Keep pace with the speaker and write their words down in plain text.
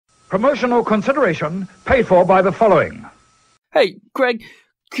Promotional consideration paid for by the following. Hey, Greg,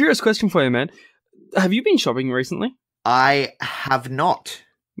 curious question for you, man. Have you been shopping recently? I have not.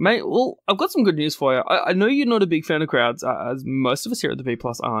 Mate, well, I've got some good news for you. I know you're not a big fan of crowds, as most of us here at the B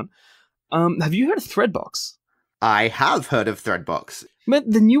Plus aren't. Have you heard of Threadbox? I have heard of Threadbox. Man,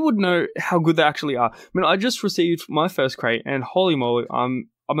 then you would know how good they actually are. I mean, I just received my first crate, and holy moly, I'm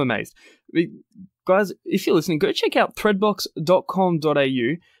amazed. Guys, if you're listening, go check out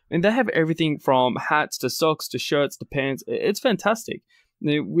threadbox.Com.au. And they have everything from hats to socks to shirts to pants. It's fantastic.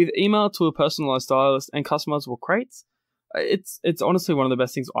 With email to a personalized stylist and customizable crates, it's honestly one of the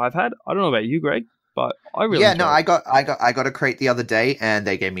best things I've had. I don't know about you, Greg, but I really enjoy it. I got a crate the other day, and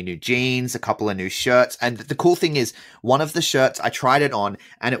they gave me new jeans, a couple of new shirts, and the cool thing is, one of the shirts I tried it on,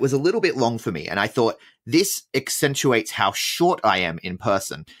 and it was a little bit long for me, and I thought this accentuates how short I am in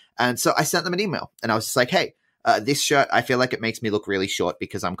person, and so I sent them an email, and I was just like, hey. This shirt, I feel like it makes me look really short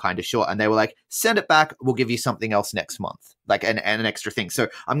because I'm kind of short. And they were like, send it back. We'll give you something else next month, like an extra thing. So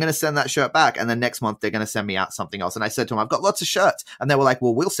I'm going to send that shirt back. And then next month, they're going to send me out something else. And I said to them, I've got lots of shirts. And they were like,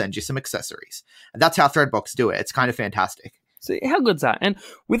 well, we'll send you some accessories. And that's how Threadbox do it. It's kind of fantastic. So how good's that? And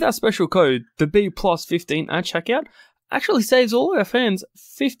with our special code, the B Plus 15 at checkout, actually saves all our fans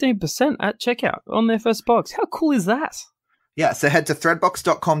 15% at checkout on their first box. How cool is that? Yeah, so head to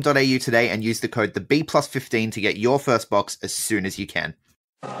threadbox.com.au today and use the code TheB+15 to get your first box as soon as you can.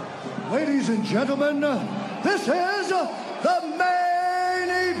 Ladies and gentlemen, this is the main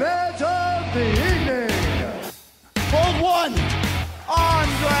event of the evening. Hold one,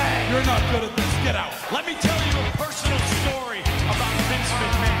 Andre. You're not good at this. Get out. Let me tell you a personal story about Vince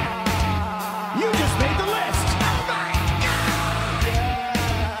McMahon. You just made the list. Oh my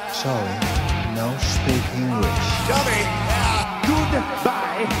God. Sorry, no speak English. Dummy.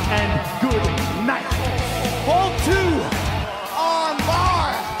 Goodbye and good night. Hold two, on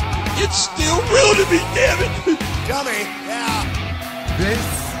bar. It's still real to me, damn it. Dummy. Yeah. This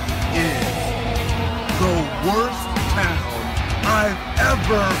is the worst town I've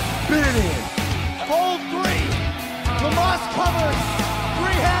ever been in. Hold three, Lamas covers,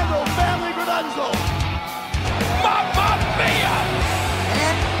 three-handle family Gradunzo. Mamma mia.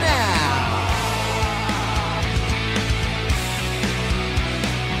 And now,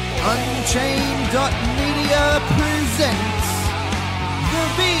 Unchained.media presents the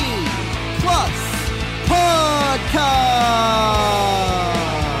B Plus Podcast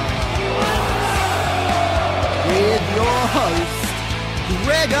with your host,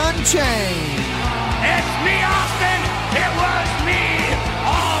 Greg Unchained. It's me, Austin. It was me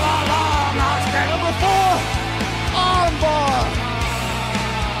all along, Austin. number four, armbar.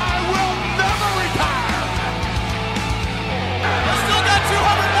 I will never retire. I still got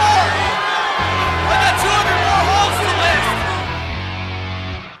 200 more. I got 200 more holes to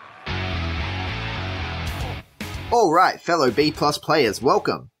lift. All right, fellow B Plus players,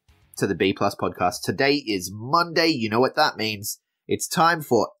 welcome to the B Plus podcast. Today is Monday. You know what that means. It's time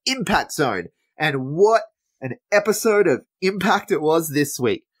for Impact Zone. And what an episode of Impact it was this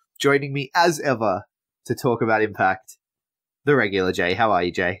week. Joining me as ever to talk about Impact, the regular Jay. How are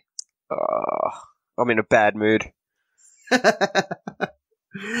you, Jay? I'm in a bad mood.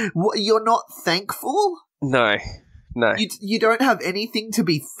 What, you're not thankful? No. You don't have anything to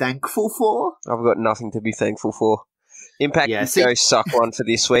be thankful for? I've got nothing to be thankful for. Impact go suck one for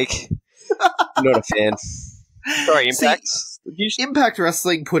this week. Not a fan. Sorry, Impact. Impact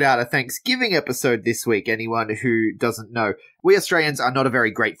Wrestling put out a Thanksgiving episode this week, anyone who doesn't know. We Australians are not a very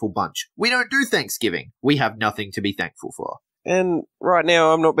grateful bunch. We don't do Thanksgiving. We have nothing to be thankful for. And right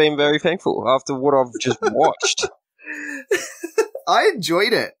now I'm not being very thankful after what I've just watched. I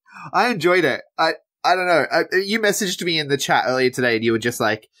enjoyed it. I don't know. You messaged me in the chat earlier today and you were just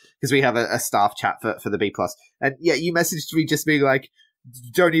like, because we have a staff chat for the B+. And yeah, you messaged me just being like,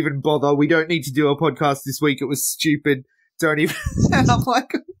 don't even bother. We don't need to do a podcast this week. It was stupid. Don't even. And I'm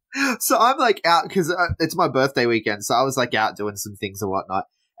like, so I'm like out because it's my birthday weekend. So I was like out doing some things and whatnot.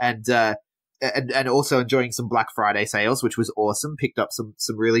 And also enjoying some Black Friday sales, which was awesome. Picked up some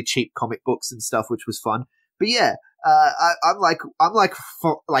really cheap comic books and stuff, which was fun. But yeah, I'm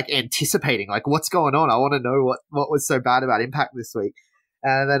anticipating like what's going on. I want to know what was so bad about Impact this week.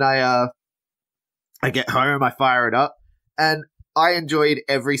 And then I get home, I fire it up, and I enjoyed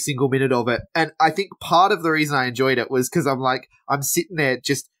every single minute of it. And I think part of the reason I enjoyed it was because I'm sitting there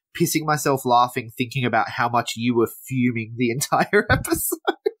just pissing myself laughing, thinking about how much you were fuming the entire episode.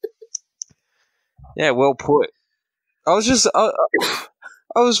 Yeah, well put. I was just, I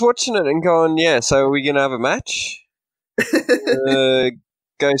was watching it and going, yeah, so are we going to have a match?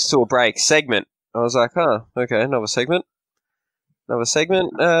 Goes to a break. Segment. I was like, okay, another segment. Another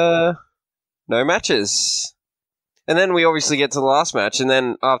segment. No matches. And then we obviously get to the last match, and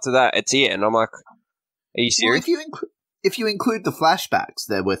then after that, it's the end. I'm like, are you serious? Well, if you include the flashbacks,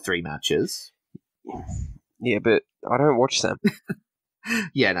 there were 3 matches. Yeah, but I don't watch them.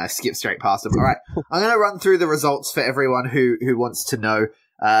 Yeah, no, skip straight past them. All right, I'm going to run through the results for everyone who wants to know.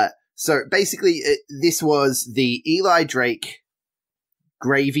 So basically, this was the Eli Drake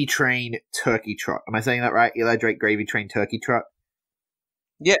Gravy Train Turkey Trot. Am I saying that right? Eli Drake Gravy Train Turkey Trot?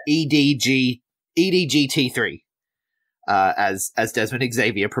 Yeah. EDGT3, as Desmond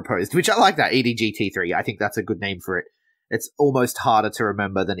Xavier proposed, which I like that, EDGT3. I think that's a good name for it. It's almost harder to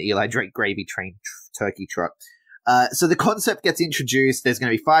remember than Eli Drake Gravy Train Turkey Trot. So the concept gets introduced. There's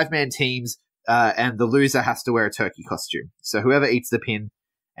going to be 5-man teams, and the loser has to wear a turkey costume. So whoever eats the pin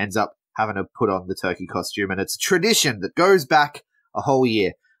ends up having to put on the turkey costume, and it's a tradition that goes back a whole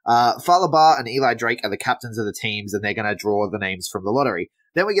year. Falabar and Eli Drake are the captains of the teams, and they're going to draw the names from the lottery.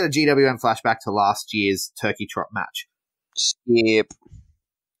 Then we get a GWM flashback to last year's turkey trot match. Skip.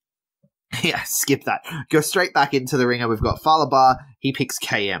 Yeah, skip that. Go straight back into the ring, and we've got Falabar. He picks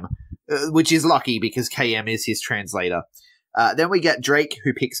KM, which is lucky because KM is his translator. Then we get Drake,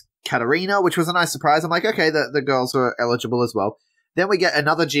 who picks Katarina, which was a nice surprise. I'm like, okay, the girls were eligible as well. Then we get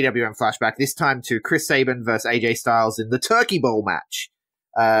another GWM flashback, this time to Chris Sabin versus AJ Styles in the Turkey Bowl match.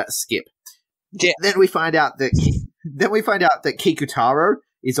 Skip. Yeah. Then we find out that Kikutaro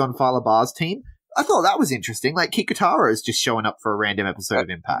is on Falabar's team. I thought that was interesting. Like, Kikutaro is just showing up for a random episode of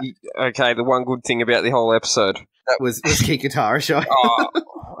Impact. Okay, the one good thing about the whole episode. That was Kikutaro showing.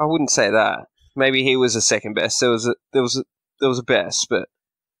 I wouldn't say that. Maybe he was a second best. There was a best, but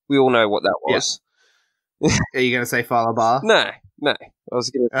we all know what that was. Yeah. Are you going to say Falabar? No. I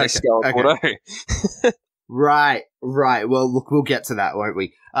was going to say Scarlet Bordeaux. Right. Well, look, we'll get to that, won't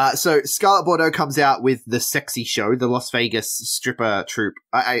we? So Scarlet Bordeaux comes out with the sexy show, the Las Vegas stripper troupe.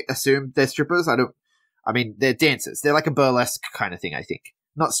 I assume they're strippers. I mean, they're dancers. They're like a burlesque kind of thing, I think.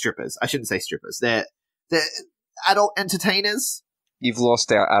 Not strippers. I shouldn't say strippers. They're adult entertainers. You've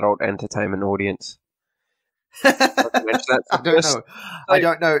lost our adult entertainment audience. I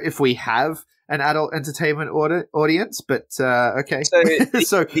don't know if we have an adult entertainment audience, but okay. So,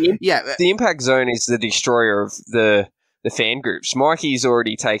 the Impact Zone is the destroyer of the fan groups. Mikey's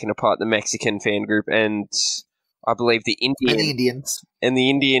already taken apart the Mexican fan group, and I believe the Indians and the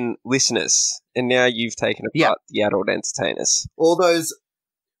Indian listeners, and now you've taken apart the adult entertainers. All those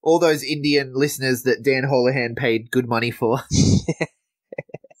Indian listeners that Dan Holohan paid good money for.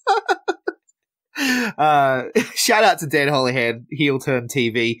 Shout out to Dan Holohan, Heel Turn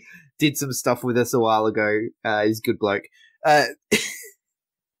TV. Did some stuff with us a while ago. He's a good bloke. So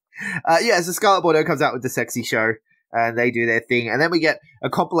Scarlet Bordeaux comes out with the sexy show, and they do their thing. And then we get a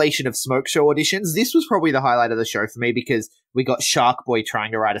compilation of smoke show auditions. This was probably the highlight of the show for me because we got Shark Boy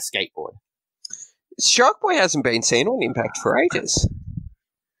trying to ride a skateboard. Shark Boy hasn't been seen on Impact for ages.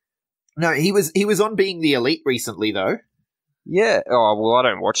 No, he was on Being the Elite recently, though. Yeah. Oh well, I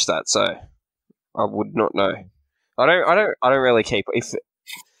don't watch that, so I would not know. I don't really keep if.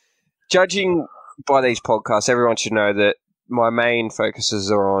 Judging by these podcasts, everyone should know that my main focuses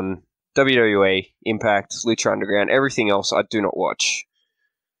are on WWE, Impact, Lucha Underground. Everything else I do not watch.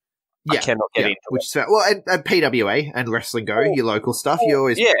 I cannot get into which is fair. Well, and PWA and Wrestling Go, your local stuff. You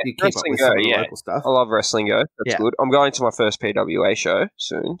always you keep Wrestling up with Go, some of the local stuff. I love Wrestling Go. That's good. I'm going to my first PWA show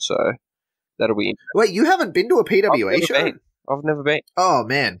soon, so that'll be interesting. Wait, you haven't been to a PWA show? I've never been.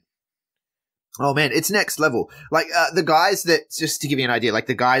 Oh, man, it's next level. Like, the guys that, just to give you an idea, like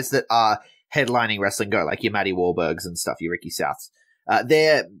the guys that are headlining Wrestling Go, like your Matty Wahlbergs and stuff, your Ricky Souths,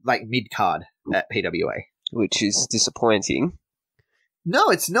 they're like mid-card at PWA. Which is disappointing. No,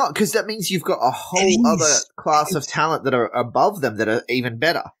 it's not, because that means you've got a whole other class of talent that are above them that are even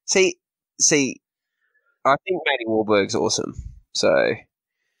better. See, I think Matty Wahlberg's awesome, so...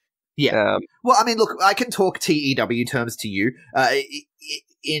 Yeah. Well, I mean, look, I can talk TEW terms to you.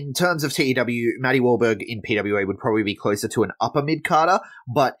 In terms of TEW, Matty Wahlberg in PWA would probably be closer to an upper mid-carder,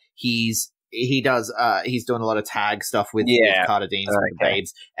 but he's doing a lot of tag stuff with Carter Deans and the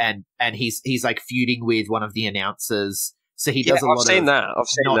Babes, and he's like feuding with one of the announcers. So he does a lot of... I've seen that on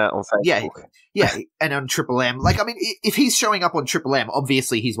Facebook. Yeah, and on Triple M. Like, I mean, if he's showing up on Triple M,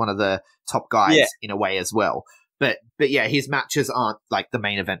 obviously he's one of the top guys in a way as well. But yeah, his matches aren't like the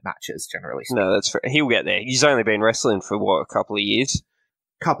main event matches generally. No, that's fair. He'll get there. He's only been wrestling for a couple of years.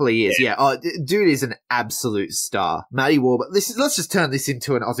 Yeah. Oh, dude is an absolute star. Matty Wahlberg. Let's just turn this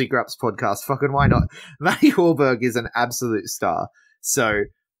into an Aussie Graps podcast. Fucking why not? Matty Wahlberg is an absolute star. So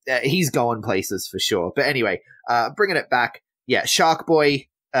he's going places for sure. But anyway, bringing it back. Yeah, Shark Boy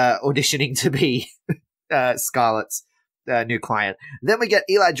auditioning to be Scarlet's new client. Then we get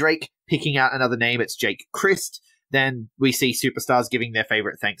Eli Drake picking out another name. It's Jake Christ. Then we see superstars giving their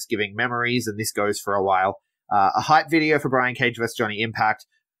favorite Thanksgiving memories, and this goes for a while. A hype video for Brian Cage vs. Johnny Impact.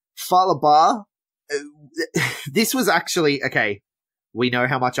 Fallah Bahh. This was actually, okay, we know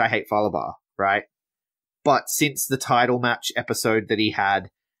how much I hate Fallah Bahh, right? But since the title match episode that he had,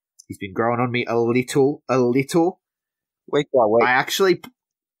 he's been growing on me a little. Week by week.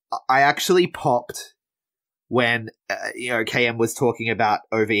 I actually popped when KM was talking about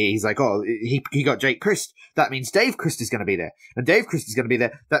OVE. He's like, oh, he got Jake Christ. That means Dave Christ is going to be there, and Dave Christ is going to be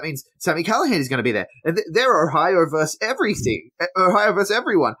there. That means Sami Callihan is going to be there, and they're Ohio versus everything, Ohio versus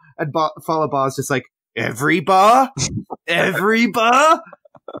everyone. And Fallah Bahh is just like, every bar, every bar,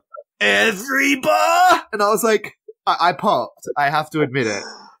 every bar, and I was like, I popped. I have to admit it.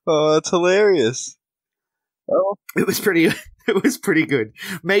 Oh, that's hilarious. Oh. It was pretty good.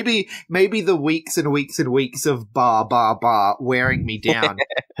 Maybe the weeks and weeks and weeks of bar wearing me down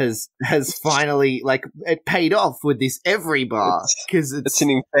has finally, like, it paid off with this every bar, because it's an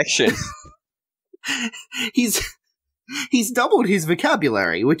infection. He's doubled his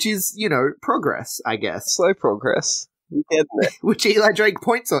vocabulary, which is, progress, I guess. Slow progress. We get there. Which Eli Drake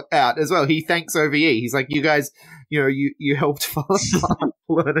points out as well. He thanks OVE. He's like, you guys, you helped Fallah Bahh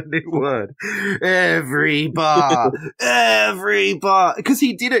learn a new word. Every bar. Because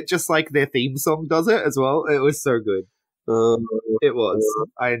he did it just like their theme song does it as well. It was so good. It was.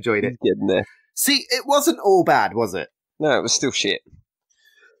 I enjoyed it. Getting there. See, it wasn't all bad, was it? No, it was still shit.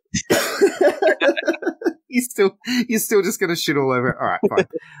 You're still just going to shit all over it. All right,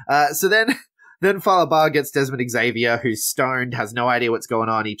 fine. So then Fallah Bahh gets Desmond Xavier, who's stoned, has no idea what's going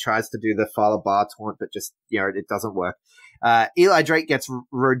on. He tries to do the Fallah Bahh taunt, but just, it doesn't work. Eli Drake gets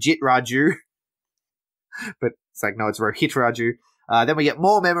Rojit Raju, but it's like, no, it's Rohit Raju. Then we get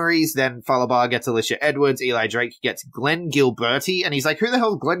more memories. Then Fallah Bahh gets Alicia Edwards. Eli Drake gets Glenn Gilberti, and he's like, who the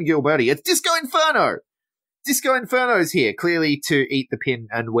hell's Glenn Gilberti? It's Disco Inferno! Disco Inferno's here, clearly to eat the pin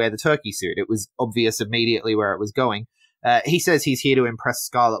and wear the turkey suit. It was obvious immediately where it was going. He says he's here to impress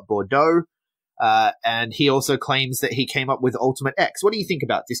Scarlett Bordeaux. And he also claims that he came up with Ultimate X. What do you think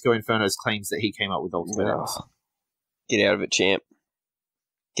about Disco Inferno's claims that he came up with Ultimate X? Get out of it, champ.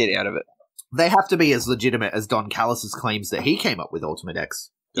 Get out of it. They have to be as legitimate as Don Callis' claims that he came up with Ultimate X.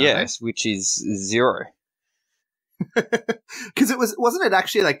 Yes, which is 0. Because wasn't it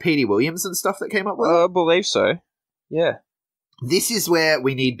actually like Petey Williams and stuff that came up with it? I believe so. Yeah. This is where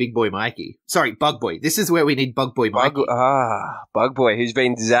we need Big Boy Mikey. Sorry, Bug Boy. This is where we need Bug Boy Mikey. Bug Boy, who's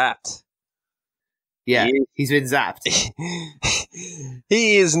been zapped. Yeah, he's been zapped.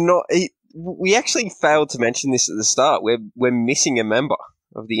 He is not. We actually failed to mention this at the start. We're missing a member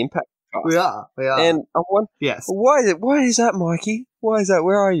of the Impact cast. We are. And I wonder, yes. Why is that, Mikey? Why is that?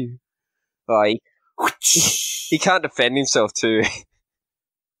 Where are you? Oh, he can't defend himself too.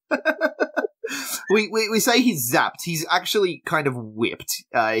 we say he's zapped. He's actually kind of whipped.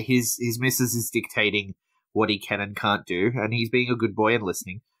 His missus is dictating what he can and can't do, and he's being a good boy and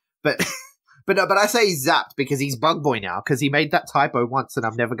listening. But I say he's zapped because he's Bug Boy now, because he made that typo once, and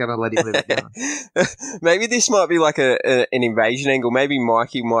I'm never going to let him live it down. Maybe this might be like an invasion angle. Maybe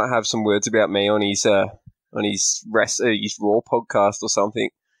Mikey might have some words about me on his Raw podcast or something.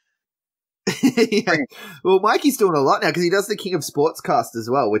 Yeah. Well, Mikey's doing a lot now because he does the King of Sportscast as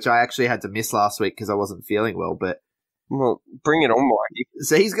well, which I actually had to miss last week because I wasn't feeling well. But bring it on, Mikey.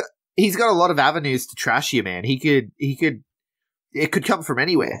 So he's got a lot of avenues to trash you, man. It could come from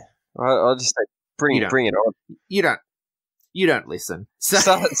anywhere. I'll just say, bring it on. You don't listen.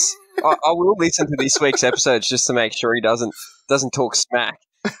 So I will listen to this week's episodes just to make sure he doesn't talk smack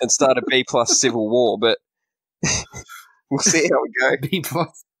and start a B+ civil war. But we'll see how it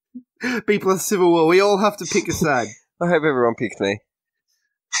goes. B+ civil war. We all have to pick a side. I hope everyone picks me.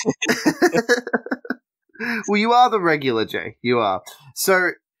 Well, you are the regular, Jay. You are. So,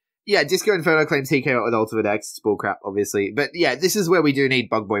 yeah, Disco Inferno claims he came up with Ultimate X. It's bullcrap, obviously. But, yeah, this is where we do need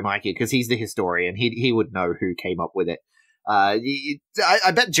Bug Boy Mikey, because he's the historian. He would know who came up with it.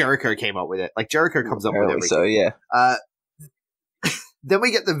 I bet Jericho came up with it. Like, Jericho comes up with everything. So, yeah. Then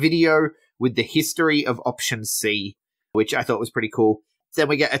we get the video with the history of Option C, which I thought was pretty cool. Then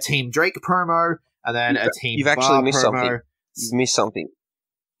we get a Team Drake promo, and then a Team You've actually missed promo. something. You've missed something.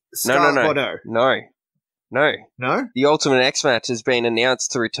 No. The Ultimate X match has been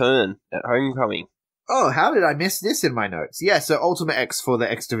announced to return at Homecoming. Oh, how did I miss this in my notes? Yeah, so Ultimate X for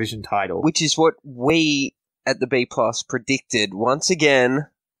the X Division title. Which is what we at the B+ predicted once again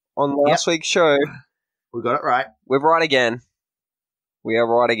on last week's show. We got it right. We're right again. We are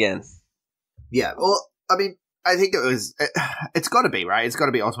right again. Yeah, well, I mean, I think it's got to be, right? It's got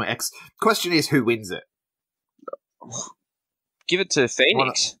to be Ultimate X. Question is, who wins it? Give it to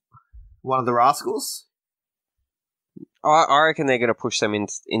Phoenix. One of the Rascals? I reckon they're going to push them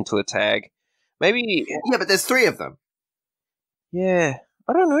into a tag. Maybe. Yeah, but there's 3 of them. Yeah,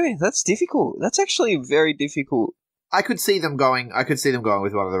 I don't know. That's difficult. That's actually very difficult. I could see them going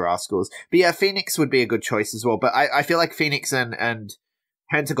with one of the Rascals. But yeah, Phoenix would be a good choice as well. But I feel like Phoenix and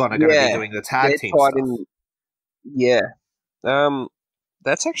Pentagon are going to be doing the tag team stuff.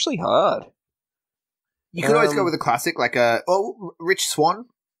 That's actually hard. You could always go with a classic, like Rich Swann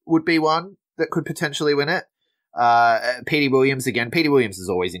would be one that could potentially win it. Petey Williams again. Petey Williams is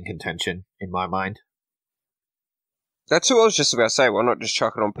always in contention in my mind. That's who I was just about to say. Why not just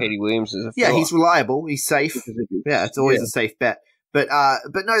chuck it on Petey Williams as a filler? Yeah, he's reliable. He's safe. Yeah, it's always a safe bet. But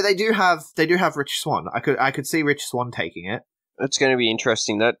no, they do have Rich Swann. I could see Rich Swann taking it. It's going to be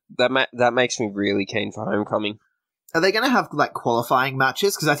interesting. That makes me really keen for Homecoming. Are they going to have like qualifying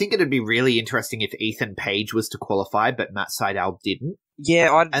matches? Because I think it'd be really interesting if Ethan Page was to qualify, but Matt Sydal didn't.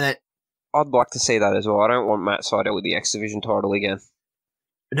 Yeah, I'd like to see that as well. I don't want Matt Sydal with the X Division title again.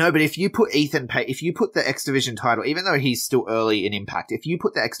 No, but if you put if you put the X Division title, even though he's still early in Impact, if you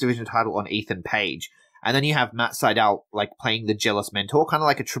put the X Division title on Ethan Page, and then you have Matt Sydal like playing the jealous mentor, kind of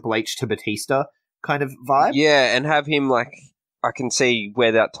like a Triple H to Batista kind of vibe. Yeah, and have him like, I can see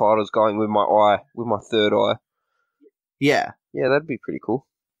where that title's going with my third eye. Yeah, that'd be pretty cool.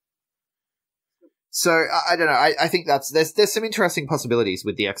 So I don't know. I think there's some interesting possibilities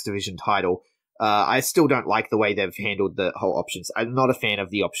with the X Division title. I still don't like the way they've handled the whole options. I'm not a fan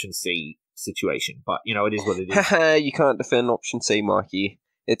of the Option C situation, but you know it is what it is. You can't defend Option C, Mikey.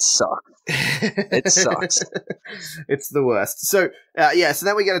 It sucks. It sucks. It's the worst. So so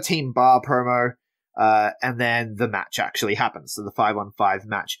then we get a Team Bar promo. And then the match actually happens. So the 5-on-5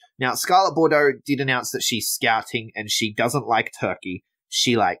 match. Now, Scarlett Bordeaux did announce that she's scouting and she doesn't like turkey.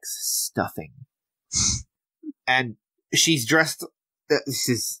 She likes stuffing. And she's dressed...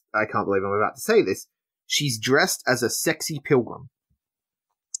 I can't believe I'm about to say this. She's dressed as a sexy pilgrim.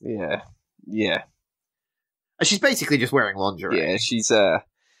 Yeah. And she's basically just wearing lingerie. Yeah,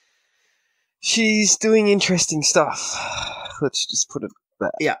 she's doing interesting stuff. Let's just put it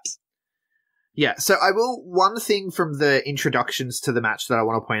that. Yeah, so one thing from the introductions to the match that I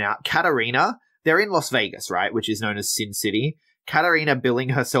want to point out, Katarina, they're in Las Vegas, right, which is known as Sin City. Katarina billing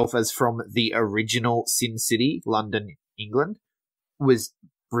herself as from the original Sin City, London, England, was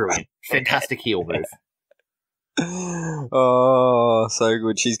brilliant. Fantastic heel move. Oh, so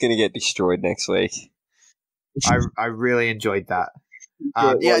good. She's going to get destroyed next week. I really enjoyed that.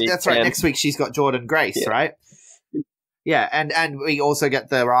 That's right. Next week she's got Jordan Grace, right? Yeah, and we also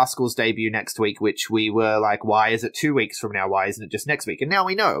get the Rascals debut next week, which we were like, why is it 2 weeks from now? Why isn't it just next week? And now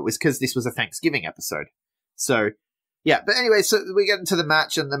we know it was because this was a Thanksgiving episode. So, yeah, but anyway, so we get into the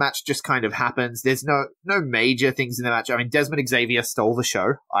match, and the match just kind of happens. There's no major things in the match. I mean, Desmond Xavier stole the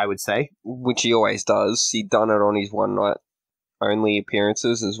show, I would say. Which he always does. He done it on his one night only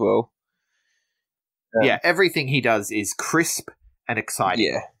appearances as well. Yeah, everything he does is crisp and exciting.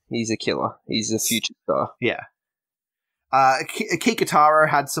 Yeah, he's a killer. He's a future star. Yeah. Kikutaro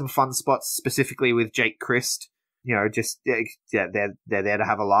had some fun spots, specifically with Jake Christ. You know, just they're there to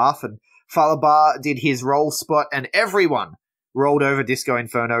have a laugh. And Falabar did his roll spot, and everyone rolled over Disco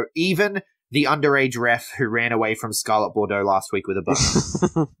Inferno, even the underage ref who ran away from Scarlett Bordeaux last week with a bun.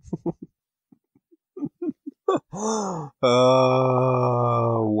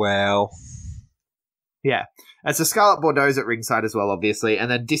 Oh, wow. Yeah. And so Scarlett Bordeaux's at ringside as well, obviously.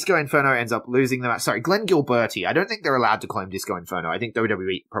 And then Disco Inferno ends up losing the match. Sorry, Glenn Gilberti. I don't think they're allowed to claim Disco Inferno. I think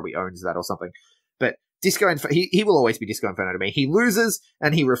WWE probably owns that or something. But Disco Inferno, he will always be Disco Inferno to me. He loses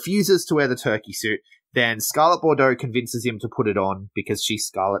and he refuses to wear the turkey suit. Then Scarlett Bordeaux convinces him to put it on because she's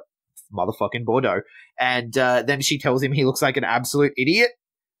Scarlett motherfucking Bordeaux. And then she tells him he looks like an absolute idiot.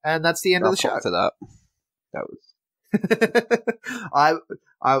 And that's the end of the show. For that. That was...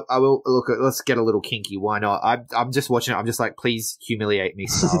 I will look. Let's get a little kinky. Why not? I'm just watching it. I'm just like, please humiliate me,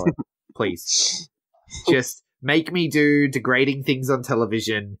 Scarlett. Please, just make me do degrading things on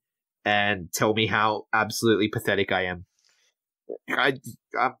television and tell me how absolutely pathetic I am. I'm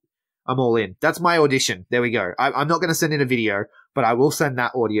all in. That's my audition. There we go. I'm not going to send in a video, but I will send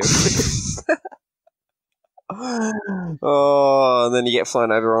that audio. Oh, and then you get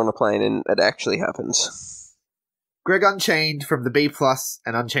flown over on a plane, and it actually happens. Greg Unchained from the B Plus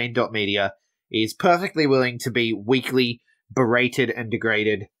and Unchained.media is perfectly willing to be weekly berated and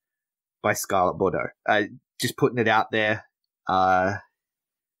degraded by Scarlett Bordeaux. Just putting it out there.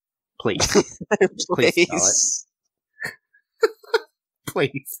 Please. Please, Scarlett.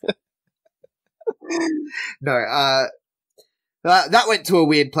 Please. No, That went to a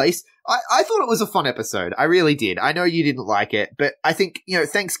weird place. I thought it was a fun episode. I really did. I know you didn't like it, but I think,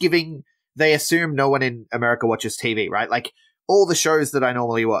 Thanksgiving, they assume no one in America watches TV, right? Like, all the shows that I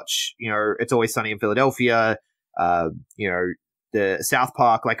normally watch, It's Always Sunny in Philadelphia, the South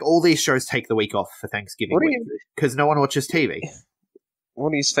Park, like, all these shows take the week off for Thanksgiving because no one watches TV.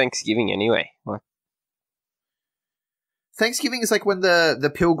 What is Thanksgiving anyway? Like, Thanksgiving is like when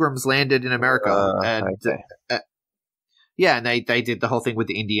the Pilgrims landed in America, and and they did the whole thing with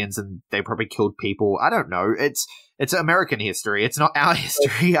the Indians, and they probably killed people. I don't know. It's American history. It's not our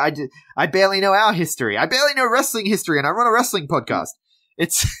history. I barely know our history. I barely know wrestling history, and I run a wrestling podcast.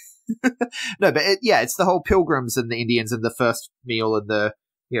 It's no, but it's the whole Pilgrims and the Indians and the first meal and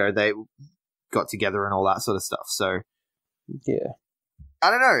they got together and all that sort of stuff. So yeah. I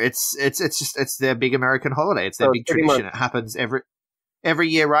don't know. It's their big American holiday. It's their big tradition. It happens every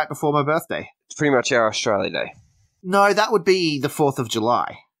year right before my birthday. It's pretty much our Australia Day. No, that would be the 4th of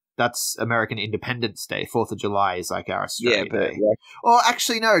July. That's American Independence Day. 4th of July is like our Australia Day. Yeah. Or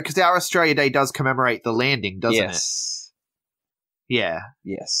actually, no, because our Australia Day does commemorate the landing, doesn't it? Yeah.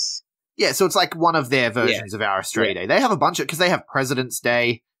 Yes. Yeah, so it's like one of their versions of our Australia Day. They have a bunch of, because they have President's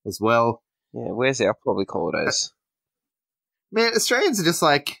Day as well. Yeah, where's our public holidays? Man, Australians are just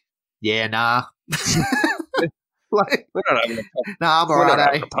like, yeah, nah. Like, we're not having I'm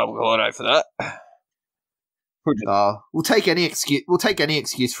alright. A public holiday for that. We'll take any excuse. We'll take any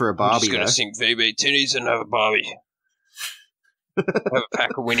excuse for a barbie. We're just gonna sing VB titties and have a barbie. Have a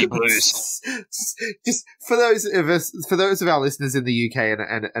pack of Winnie Blues. Just for those of our listeners in the UK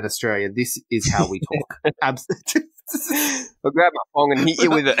and Australia, this is how we talk. Absolutely. I'll grab my phone and hit you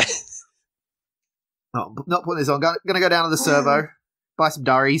with it. No, not putting this on. Gonna go down to the servo, buy some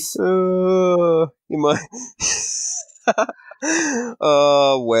durries. You might.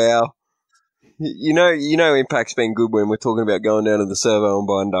 Oh wow! You know, Impact's been good when we're talking about going down to the servo and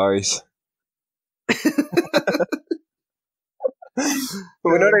buying durries.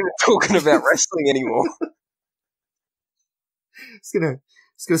 We're not even talking about wrestling anymore. It's gonna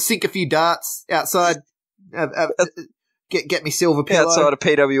sink a few darts outside. Get me silver pillow outside of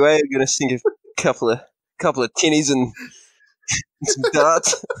PWA. I'm gonna sink a couple of tinnies and some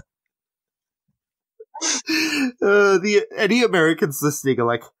darts. Any Americans listening are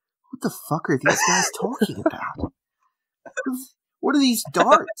like, what the fuck are these guys talking about? What are these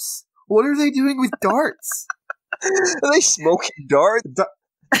darts? What are they doing with darts? Are they smoking darts?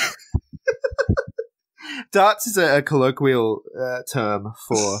 Darts is a colloquial term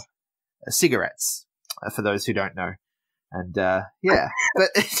for cigarettes, for those who don't know. And but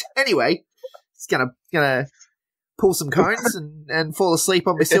anyway, it's gonna pull some cones and fall asleep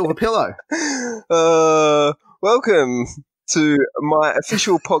on my silver pillow. Welcome to my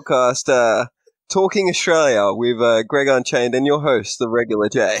official podcast, Talking Australia, with Greg Unchained and your host, the regular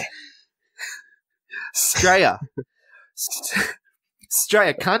Jay. Australia,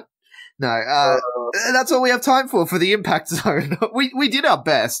 cunt. No, that's all we have time for the Impact Zone. We did our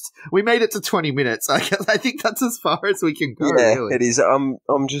best. We made it to 20 minutes. I think that's as far as we can go. Yeah, really. It is. I'm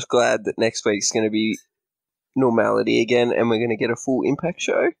just glad that next week's going to be normality again, and we're going to get a full Impact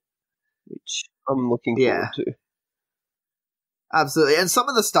show, which I'm looking forward to. Absolutely. And some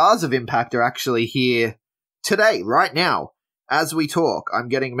of the stars of Impact are actually here today, right now, as we talk. I'm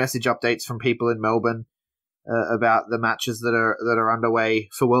getting message updates from people in Melbourne about the matches that are underway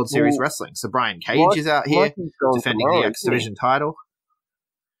for World Series Wrestling. So Brian Cage is out here defending the X Division title.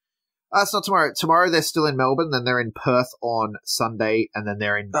 It's not tomorrow. Tomorrow they're still in Melbourne, then they're in Perth on Sunday, and then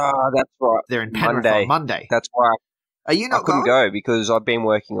they're in... that's right. They're in Penrith on Monday. That's why are you not I couldn't go because I've been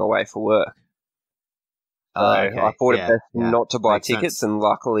working away for work. So okay. I thought it best not to buy tickets, and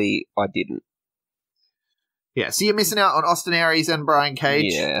luckily I didn't. Yeah, so you're missing out on Austin Aries and Brian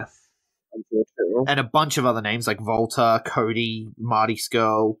Cage. Yeah. And a bunch of other names like Volta, Cody, Marty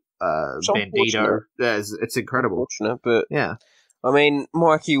Skrull, Bandito. It's incredible. Unfortunate, but yeah. I mean,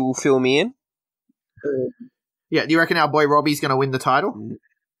 Mikey will fill me in. Yeah, do you reckon our boy Robbie's going to win the title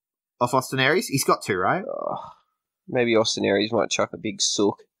off Austin Aries? He's got to, right? Maybe Austin Aries might chuck a big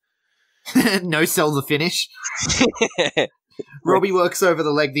sook. No sell the finish. Robbie works over the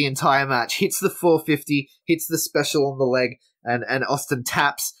leg the entire match, hits the 450, hits the special on the leg, and Austin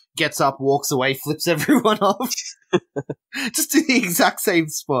taps, gets up, walks away, flips everyone off. Just do the exact same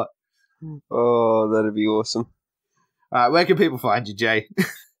spot. Oh, that'd be awesome. Where can people find you, Jay?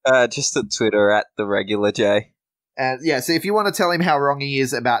 Just at Twitter, at the regular Jay. And so if you want to tell him how wrong he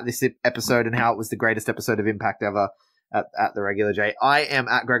is about this episode and how it was the greatest episode of Impact ever, at the regular J. I am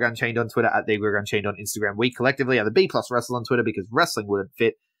at Greg Unchained on Twitter, at the Greg Unchained on Instagram. We collectively are the B+ Wrestle on Twitter because wrestling wouldn't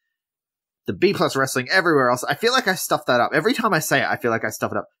fit. The B Plus Wrestling everywhere else. I feel like I stuffed that up. Every time I say it, I feel like I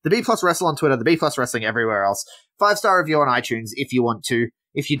stuff it up. The B Plus Wrestle on Twitter, the B Plus Wrestling everywhere else. 5-star review on iTunes if you want to.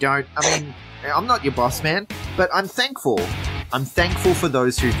 If you don't, I mean, I'm not your boss, man, but I'm thankful. I'm thankful for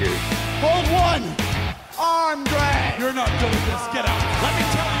those who do. Hold one. Arm drag. You're not good at this. Get out. Let me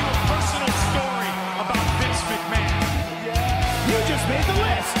tell you a personal story about Vince McMahon. You just made the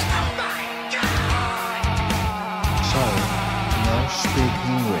list. So, no speak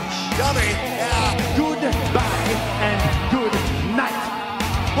English. Dummy. Yeah. Goodbye and good night.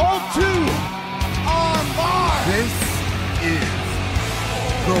 Hold two. Arm bar. This is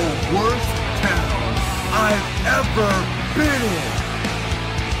the worst town I've ever been in.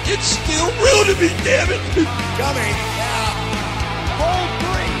 It's still real to me, damn it. Dummy. Yeah. Hold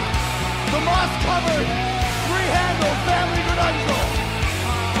three. The moss covered. Three-handle family granunzo.